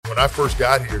when I first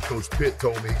got here, Coach Pitt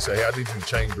told me, he said, hey, I need you to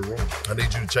change the room. I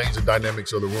need you to change the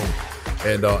dynamics of the room.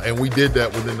 And we did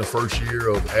that within the first year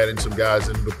of adding some guys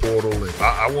into the portal. And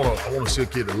I want to see a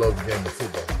kid that loves the game of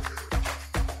football.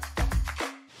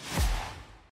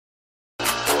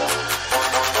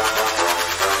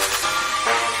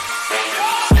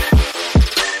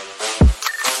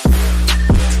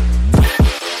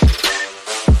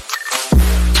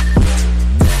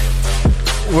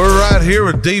 We're right here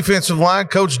with defensive line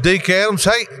coach Deke Adams.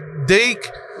 Hey, Deke,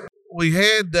 we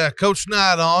had Coach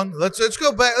Knight on. Let's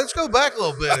go back. Let's go back a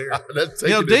little bit here.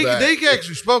 Deke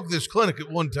actually spoke at this clinic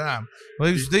at one time.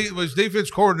 Well, he was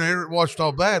defense coordinator at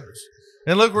Washita Baptist.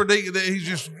 And look where Deke, he's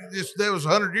just that was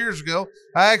 100 years ago.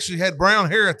 I actually had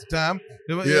brown hair at the time.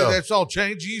 Yeah. That's all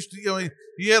changed. You used to,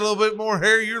 you had a little bit more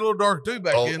hair. You're a little dark too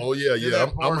back then. Oh yeah.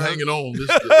 I'm hanging on.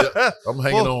 I'm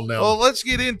hanging on now. Well, let's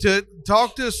get into it.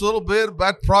 Talk to us a little bit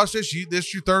about the process. This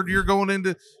is your third year going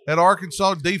into at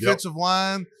Arkansas defensive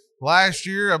line. Last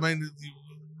year, I mean, you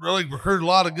really recruited a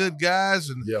lot of good guys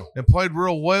and played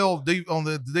real well on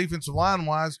the defensive line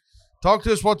wise. Talk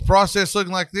to us what the process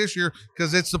looking like this year,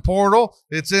 because it's the portal,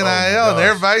 it's NIL, and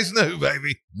everybody's new,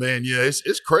 baby. Man, yeah,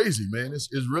 it's crazy, man. It's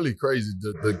really crazy.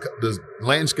 The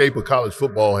landscape of college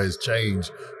football has changed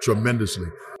tremendously.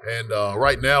 And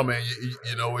right now, man,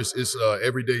 it's an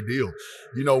everyday deal.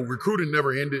 Recruiting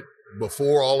never ended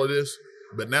before all of this,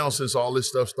 but now since all this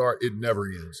stuff started, it never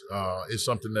ends. It's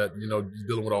something that, you're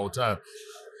dealing with all the time.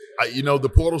 The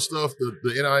portal stuff,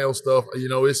 the NIL stuff,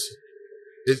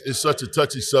 it's such a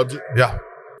touchy subject. Yeah.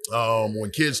 When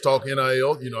kids talk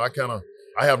NIL,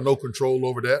 I have no control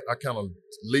over that. I kind of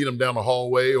lead them down the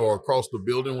hallway or across the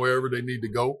building, wherever they need to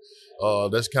go.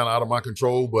 That's kind of out of my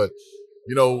control. But,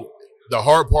 the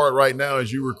hard part right now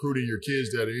is you recruiting your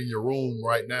kids that are in your room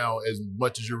right now as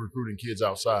much as you're recruiting kids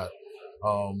outside.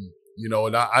 And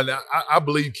I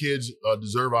believe kids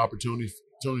deserve opportunity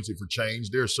for change.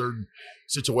 There are certain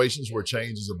situations where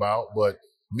change is about, but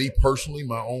me personally,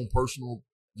 my own personal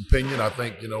opinion, I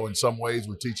think, in some ways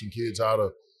we're teaching kids how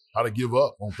to give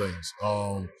up on things.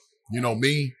 I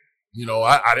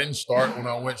didn't start when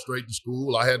I went straight to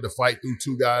school. I had to fight through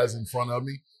two guys in front of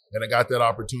me, and I got that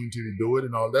opportunity to do it,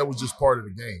 and all that was just part of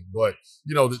the game. But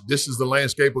this is the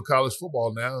landscape of college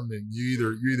football now, and then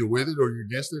you're either with it or you're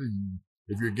against it. And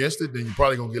if you're against it, then you're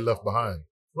probably gonna get left behind.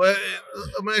 Well,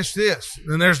 I mean, it's this,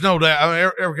 and there's no doubt. I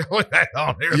mean, every guy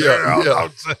on here,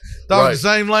 talking the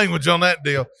same language on that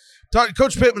deal.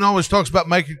 Coach Pittman always talks about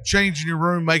changing your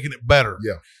room, making it better.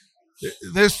 Yeah.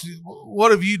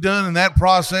 What have you done in that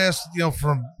process?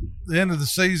 From the end of the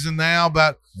season now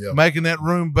about making that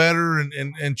room better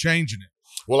and changing it.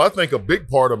 Well, I think a big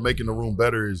part of making the room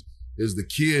better is the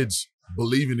kids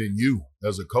believing in you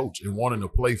as a coach and wanting to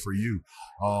play for you.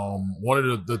 One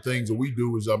of the things that we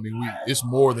do is, it's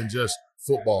more than just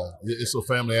football. It's a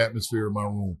family atmosphere in my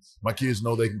room. My kids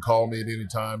know they can call me at any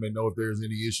time. They know if there's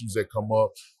any issues that come up,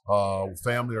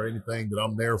 family or anything, that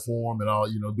I'm there for them, and I'll,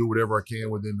 do whatever I can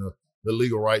within the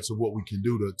legal rights of what we can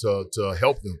do to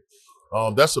help them.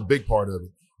 That's a big part of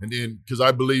it. And then, because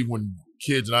I believe when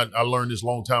kids, and I learned this a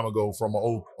long time ago from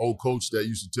an old coach that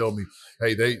used to tell me,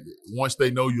 hey, once they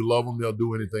know you love them, they'll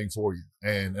do anything for you.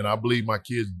 And I believe my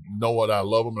kids know that I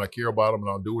love them and I care about them, and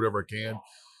I'll do whatever I can.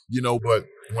 But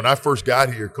when I first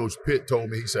got here, Coach Pitt told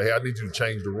me, he said, hey, I need you to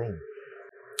change the room.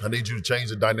 I need you to change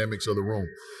the dynamics of the room.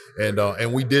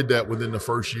 And we did that within the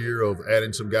first year of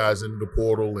adding some guys into the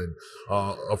portal and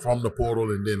from the portal.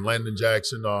 And then Landon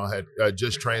Jackson had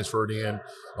just transferred in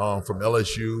from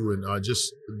LSU, and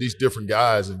just these different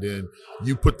guys. And then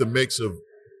you put the mix of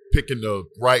picking the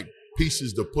right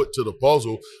pieces to put to the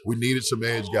puzzle. We needed some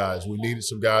edge guys. We needed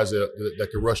some guys that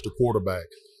could rush the quarterback.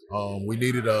 We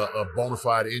needed a bona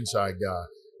fide inside guy.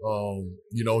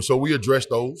 So we addressed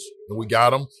those and we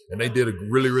got them, and they did a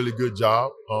really, really good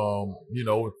job.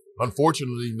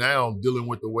 Unfortunately now, dealing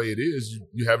with the way it is,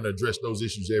 you haven't addressed those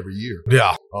issues every year.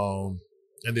 Yeah.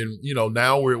 And then,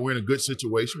 now we're in a good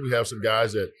situation. We have some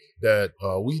guys that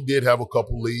we did have a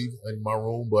couple leave in my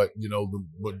room, but,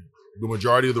 the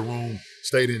majority of the room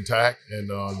stayed intact,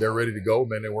 and they're ready to go.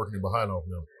 Man, they're working behind off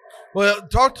now. Well,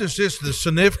 talk to us just the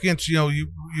significance. You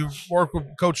work with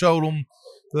Coach Odom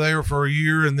there for a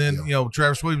year, and then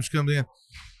Travis Williams comes in,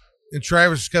 and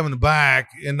Travis is coming back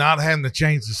and not having to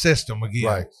change the system again.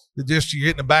 Right. Just you're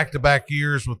getting the back-to-back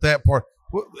years with that part.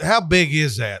 How big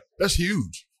is that? That's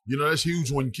huge. That's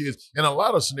huge when kids, in a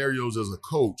lot of scenarios as a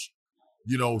coach,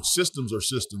 systems are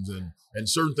systems, and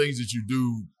certain things that you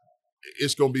do,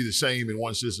 it's going to be the same in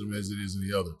one system as it is in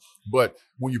the other. But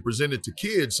when you present it to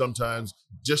kids, sometimes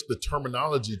just the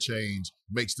terminology change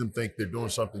makes them think they're doing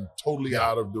something totally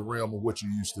out of the realm of what you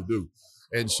used to do.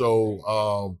 And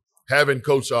so having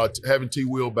having T.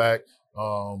 Will back,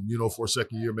 for a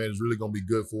second year, man, is really going to be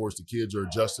good for us. The kids are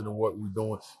adjusting to what we're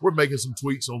doing. We're making some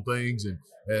tweaks on things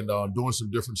and doing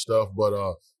some different stuff, but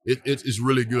it's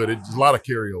really good. It's a lot of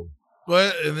carryover.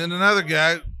 Well, and then another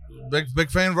guy, big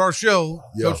fan of our show,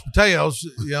 Coach Mateos.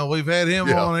 We've had him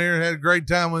on here, had a great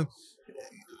time with.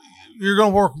 You're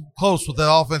going to work close with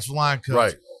the offensive line coach.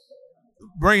 Right.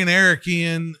 Bringing Eric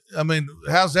in, I mean,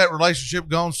 how's that relationship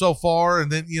gone so far?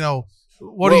 And then,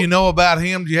 what do you know about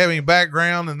him? Do you have any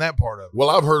background in that part of it? Well,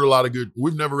 I've heard a lot of good –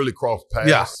 we've never really crossed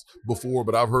paths before,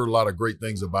 but I've heard a lot of great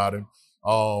things about him.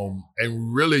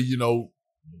 And really,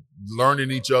 learning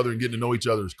each other and getting to know each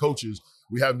other as coaches,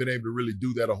 we haven't been able to really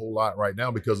do that a whole lot right now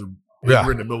because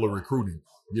we're in the middle of recruiting.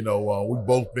 We've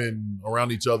both been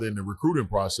around each other in the recruiting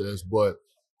process, but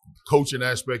coaching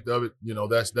aspect of it,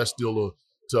 that's still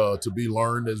to be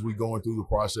learned as we going through the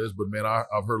process. But, man,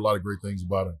 I've heard a lot of great things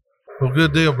about him. Well,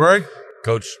 good deal, Bray.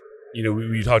 Coach,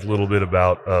 we talked a little bit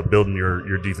about building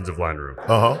your defensive line room.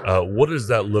 What does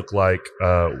that look like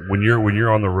when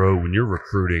you're on the road, when you're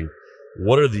recruiting?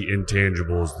 What are the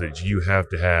intangibles that you have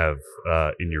to have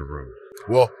in your room?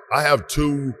 Well, I have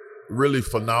two really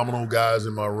phenomenal guys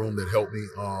in my room that help me.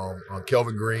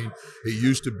 Kelvin Green, he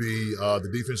used to be the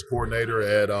defense coordinator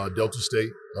at Delta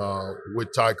State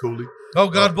with Ty Cooley. Oh,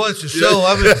 God bless his soul.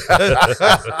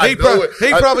 He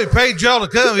probably paid y'all to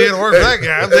come here to work with that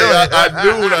guy. I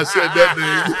knew when I said that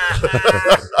name.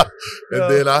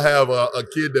 And then I have a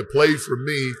kid that played for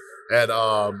me at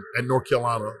North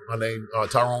Carolina, named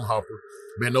Tyrone Hopper.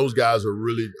 Man, those guys are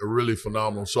really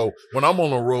phenomenal. So when I'm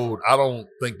on the road, I don't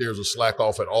think there's a slack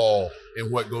off at all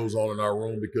in what goes on in our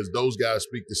room because those guys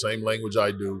speak the same language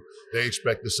I do. They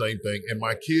expect the same thing. And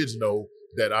my kids know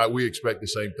that we expect the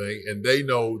same thing. And they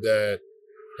know that,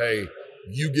 hey,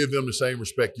 you give them the same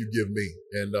respect you give me.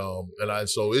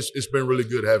 So it's been really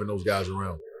good having those guys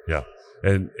around. Yeah.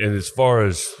 And as far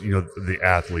as, the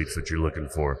athletes that you're looking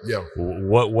for,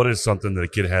 what is something that a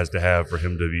kid has to have for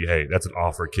him to be, hey, that's an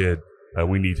offer kid.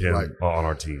 We need him on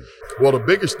our team. Well, the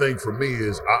biggest thing for me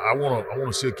is I want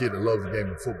to see a kid that loves the game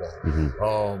of football.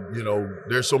 Mm-hmm.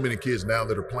 There's so many kids now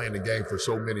that are playing the game for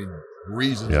so many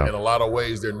reasons. In a lot of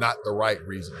ways, they're not the right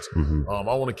reasons. Mm-hmm.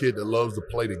 I want a kid that loves to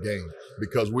play the game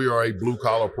because we are a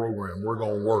blue-collar program. We're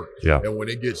going to work. Yeah. And when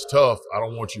it gets tough, I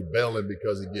don't want you bailing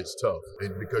because it gets tough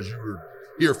and because you're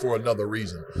here for another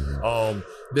reason. Mm-hmm.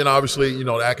 Then obviously,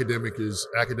 the academic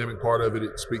part of it.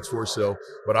 It speaks for itself.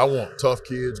 But I want tough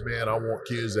kids, man. I want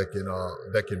kids that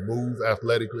can move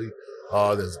athletically,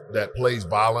 that plays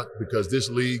violent because this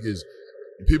league is.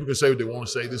 People can say what they want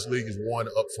to say. This league is one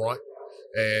up front,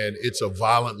 and it's a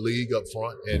violent league up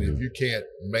front. And if you can't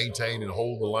maintain and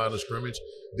hold the line of scrimmage,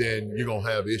 then you're gonna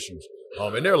have issues.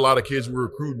 And there are a lot of kids we're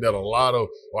recruiting that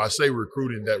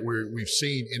we've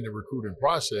seen in the recruiting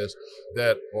process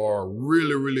that are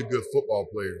really, really good football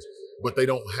players, but they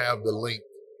don't have the length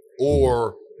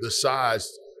or the size.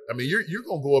 I mean, you're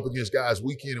going to go up against guys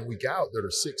week in and week out that are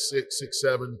 6'6",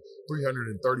 6'7",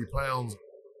 330 pounds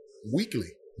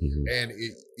weekly. Mm-hmm. And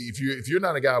if you're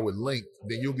not a guy with length,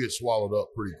 then you'll get swallowed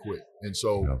up pretty quick. And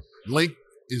so length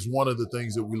is one of the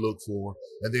things that we look for.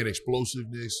 And then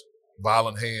explosiveness,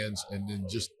 violent hands, and then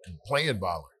just playing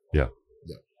violent. Yeah.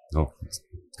 Oh,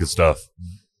 good stuff.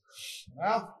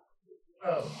 Well,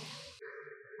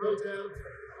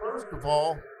 first of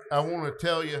all, I want to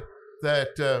tell you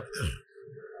that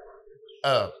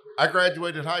I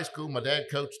graduated high school. My dad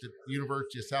coached at the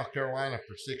University of South Carolina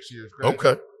for 6 years.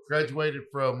 Graduated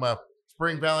from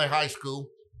Spring Valley High School.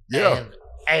 Yeah.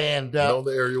 And know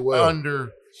the area well.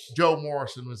 Under Joe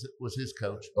Morrison was his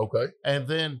coach. Okay. And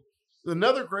then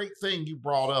another great thing you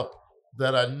brought up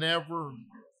that I never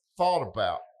thought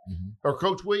about, or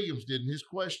Coach Williams did in his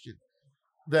question,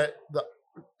 that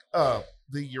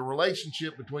your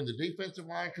relationship between the defensive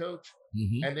line coach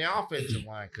and the offensive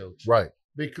line coach. Right.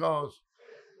 Because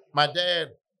my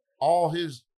dad, for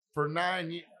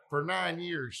 9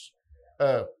 years,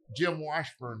 Jim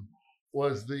Washburn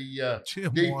was the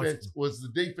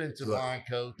defensive line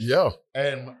coach. Yeah.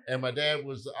 And my dad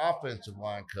was the offensive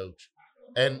line coach.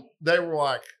 And they were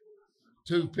like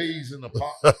two peas in a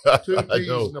pod,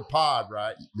 in a pod,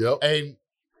 right? Yep.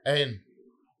 And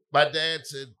my dad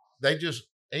said he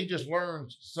just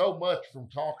learned so much from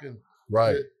talking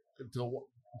to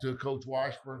Coach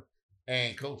Washburn,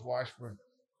 and Coach Washburn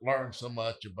learned so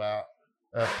much about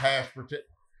pass protection,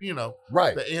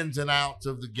 the ins and outs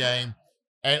of the game.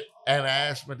 And I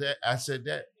asked my dad, I said,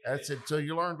 so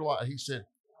you learned a lot. He said,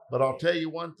 but I'll tell you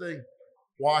one thing.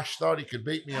 Wash thought he could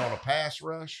beat me on a pass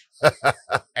rush.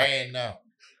 And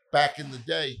back in the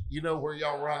day, where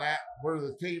y'all run out, where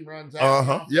the team runs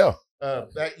out. Yeah.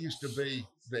 that used to be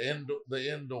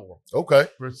the indoor. Okay.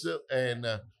 And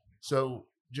so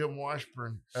Jim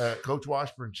Washburn, Coach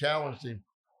Washburn challenged him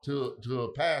to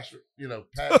a pass.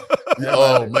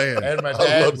 Oh man! And my I'd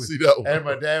dad love to see that one. And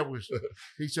my dad was.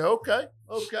 He said, "Okay."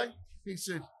 He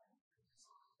said,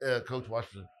 "Coach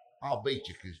Washburn, I'll beat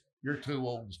you because you're too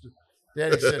old."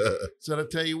 Daddy said, "I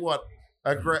tell you what,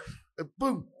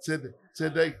 boom." Said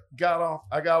they got off.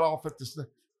 I got off at the.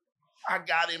 I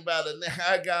got him by the neck.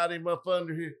 I got him up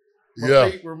under here.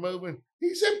 My feet were moving.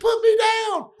 He said, "Put me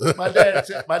down." My dad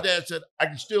said, "I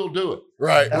can still do it."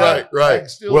 Right. I can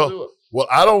still do it. Well,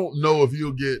 I don't know if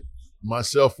you'll get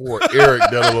myself or Eric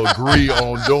that'll agree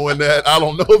on doing that. I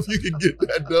don't know if you can get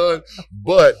that done,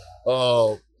 but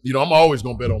I'm always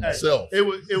gonna bet on myself.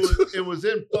 It was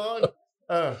in fun.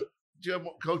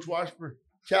 Coach Washburn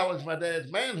challenged my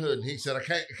dad's manhood, and he said, "I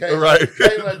can't right.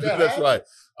 Can't let that That's happen." right.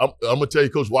 I'm gonna tell you,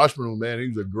 Coach Washburn, man, he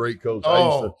was a great coach.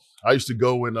 I used to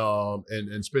go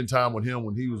and spend time with him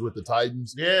when he was with the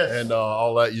Titans. Yes. And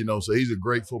all that, so he's a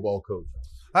great football coach.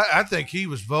 I think he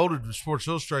was voted with Sports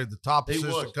Illustrated the top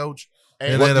assistant coach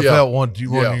in and NFL one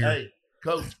year. Hey,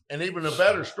 coach, and even a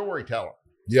better storyteller.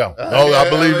 Yeah. I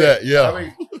believe that. Yeah. I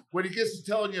mean, when he gets to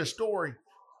telling you a story,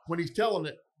 when he's telling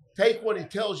it, take what he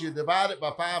tells you, divide it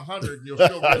by 500, and you'll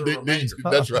still get a remainder.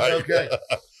 That's right. Okay.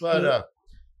 But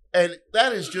and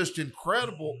that is just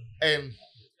incredible. And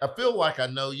I feel like I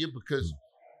know you because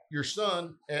your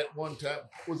son at one time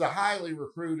was a highly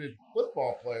recruited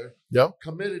football player. Yep.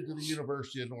 Committed to the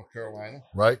University of North Carolina.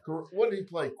 Right. What did he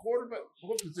play? Quarterback?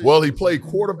 What position? Well, he played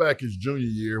quarterback his junior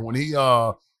year. When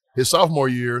his sophomore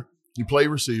year, he played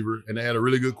receiver, and they had a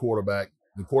really good quarterback.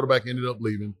 The quarterback ended up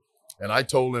leaving. And I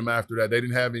told him after that, they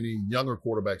didn't have any younger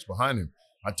quarterbacks behind him.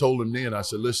 I told him then, I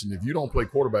said, "Listen, if you don't play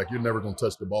quarterback, you're never going to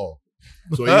touch the ball."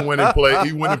 So he went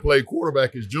and played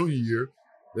quarterback his junior year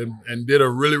and did a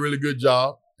really, really good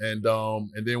job. And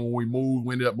then when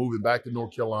we ended up moving back to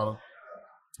North Carolina,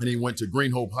 and he went to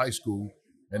Green Hope High School,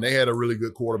 and they had a really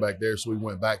good quarterback there, so he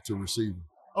went back to receiver.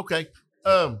 Okay.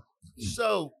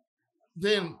 So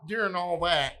then during all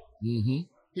that,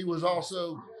 he was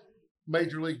also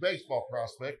Major League Baseball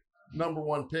prospect,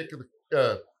 #1 pick of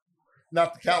the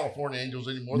not the California Angels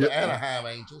anymore, the Anaheim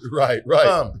Angels. Right.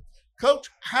 Coach,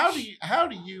 how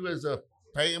do you as a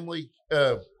family,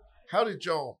 how did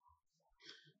y'all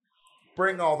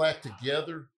bring all that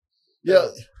together? Yeah.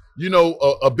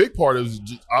 A big part is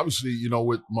obviously,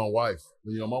 with my wife.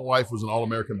 My wife was an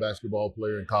All-American basketball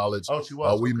player in college. Oh, she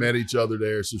was. We met each other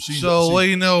there. So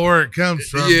we know where it comes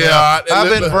from. Yeah.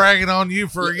 I've been bragging on you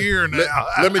for a year now.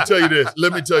 Let me tell you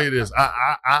this.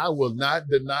 I will not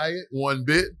deny it one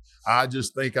bit. I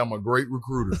just think I'm a great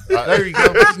recruiter. There you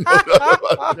go.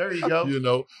 There you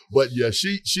go. But yeah,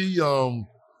 she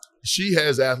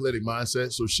has athletic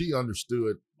mindset, so she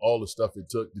understood all the stuff it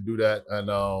took to do that.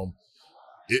 And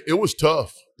it was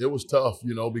tough. It was tough,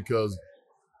 because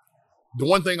the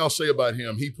one thing I'll say about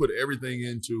him, he put everything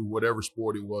into whatever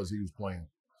sport it was he was playing.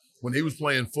 When he was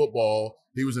playing football,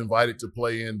 he was invited to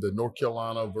play in the North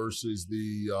Carolina versus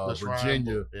the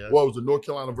Virginia. Yeah. Well, it was the North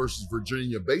Carolina versus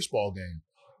Virginia baseball game.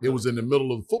 It was in the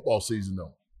middle of the football season,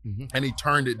 though. And he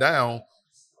turned it down,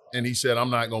 and he said,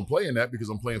 "I'm not going to play in that because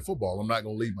I'm playing football. I'm not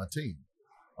going to lead my team."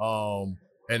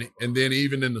 And then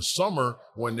even in the summer,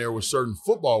 when there were certain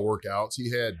football workouts,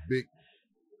 he had big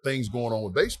things going on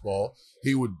with baseball.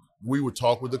 We would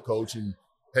talk with the coach, and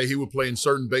hey, he would play in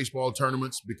certain baseball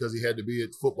tournaments because he had to be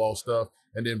at football stuff,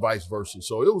 and then vice versa.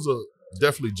 So it was a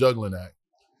definitely juggling act.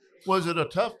 Was it a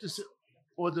tough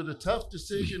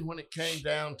decision when it came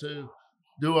down to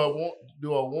do I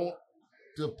want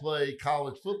to play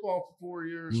college football for 4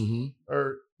 years,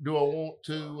 or do I want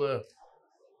to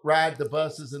ride the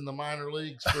buses in the minor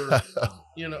leagues for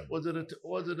was it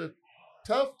a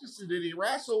tough decision? Did he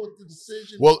wrestle with the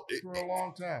decision for a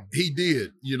long time? He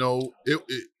did.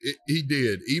 He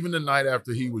did. Even the night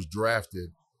after he was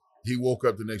drafted, he woke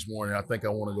up the next morning, I think I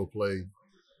want to go play,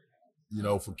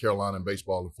 for Carolina in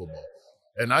baseball and football.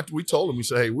 And we told him, we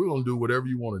said, "Hey, we're going to do whatever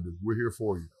you want to do. We're here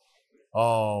for you."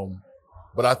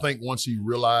 But I think once he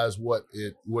realized what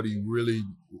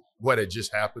had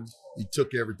just happened, he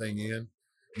took everything in,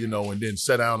 and then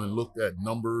sat down and looked at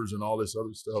numbers and all this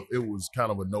other stuff. It was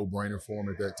kind of a no-brainer for him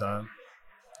at that time.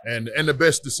 And the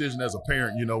best decision as a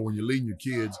parent, when you're leading your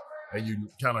kids and you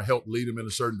kind of help lead them in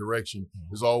a certain direction,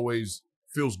 is always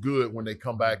feels good when they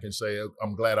come back and say,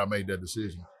 "I'm glad I made that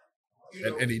decision."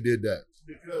 And he did that.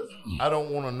 Because I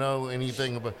don't want to know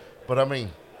anything about, but I mean,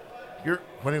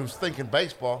 when he was thinking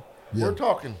baseball, we're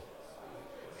talking,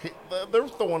 they're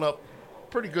throwing up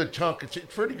pretty good chunk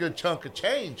of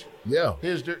change. Yeah,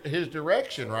 his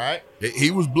direction, right? He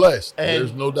was blessed. And,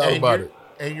 there's no doubt about it.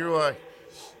 And you're like,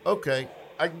 okay,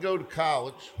 I can go to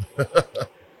college,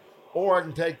 or I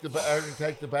can take the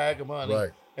bag of money,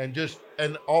 right?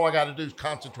 And all I got to do is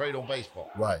concentrate on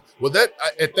baseball. Right. Well,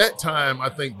 at that time, I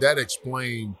think that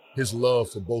explained his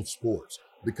love for both sports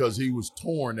because he was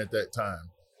torn at that time.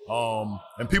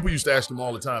 And people used to ask him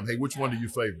all the time, "Hey, which one do you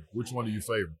favor? Which one do you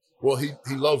favor?" Well, he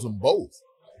loves them both.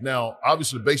 Now,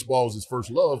 obviously, baseball is his first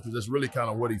love because that's really kind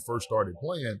of what he first started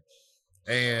playing.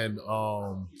 And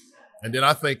then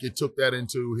I think it took that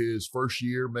into his first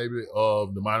year, maybe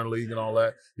of the minor league and all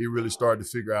that. He really started to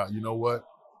figure out, you know what?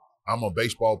 I'm a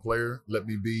baseball player. Let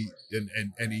me be, and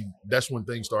that's when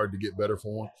things started to get better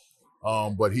for him.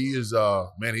 But he is,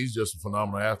 he's just a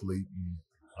phenomenal athlete. And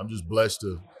I'm just blessed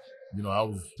to, I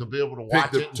was to be able to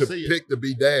watch it and see pick to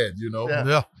be dad.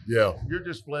 Yeah. You're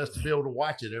just blessed to be able to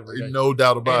watch it every day. No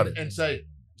doubt about it. And say,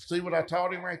 see what I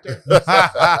taught him right there.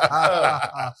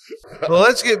 Well,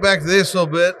 let's get back to this a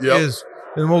little bit.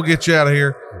 And we'll get you out of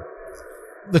here.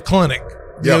 The clinic.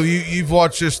 You've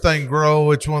watched this thing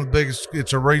grow. It's one of the biggest.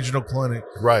 It's a regional clinic.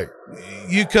 Right.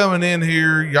 You coming in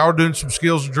here, y'all are doing some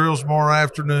skills and drills tomorrow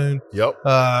afternoon. Yep.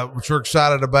 Which we're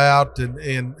excited about,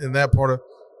 and that part of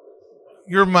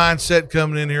your mindset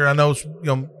coming in here. I know,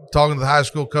 talking to the high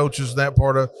school coaches and that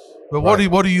part of. But what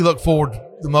do you look forward to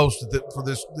the most for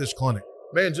this clinic?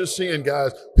 Man, just seeing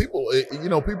guys, people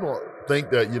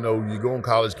think that, you go on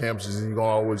college campuses and you're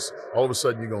going to all of a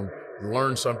sudden you're going to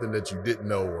learn something that you didn't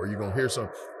know, or you're going to hear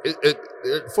something.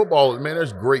 Football, man,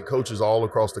 there's great coaches all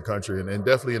across the country and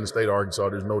definitely in the state of Arkansas.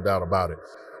 There's no doubt about it.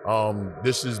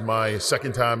 This is my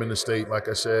second time in the state, like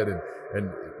I said,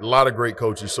 and a lot of great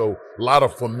coaches. So a lot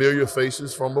of familiar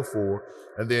faces from before,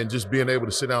 and then just being able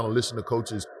to sit down and listen to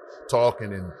coaches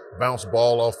talking and bounce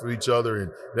ball off of each other.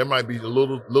 And there might be a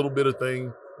little bit of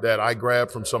thing that I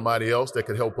grab from somebody else that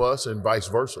could help us and vice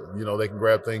versa. They can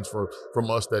grab things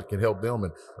from us that can help them.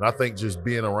 And I think just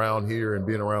being around here and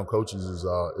being around coaches is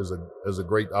a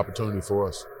great opportunity for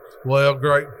us. Well,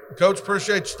 great. Coach,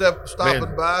 appreciate you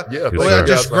stopping by. Yeah. Well, I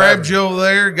just grabbed you over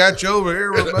there, got you over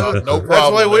here. No problem. That's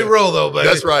the way we roll, though, baby.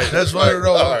 That's right. That's the way we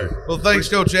roll. Right. Well, thanks,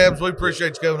 Coach Adams. We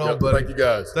appreciate you coming on, buddy. Thank you,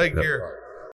 guys. Take care.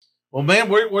 Well, man,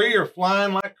 we are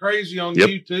flying like crazy on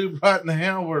YouTube right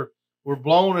now. We're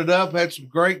blowing it up. Had some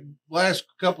great last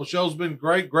couple of shows. Been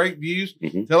great views.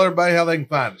 Mm-hmm. Tell everybody how they can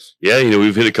find us. Yeah,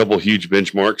 we've hit a couple of huge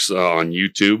benchmarks on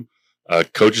YouTube.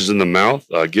 Coaches in the Mouth.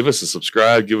 Give us a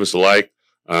subscribe. Give us a like.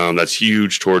 That's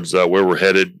huge towards where we're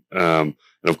headed. And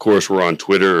of course, we're on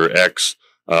Twitter or X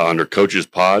under Coaches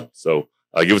Pod. So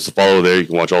give us a follow there. You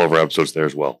can watch all of our episodes there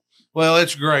as well. Well,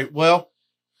 it's great. Well,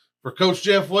 for Coach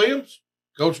Jeff Williams,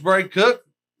 Coach Bray Cook,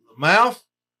 The Mouth,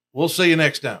 we'll see you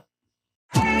next time.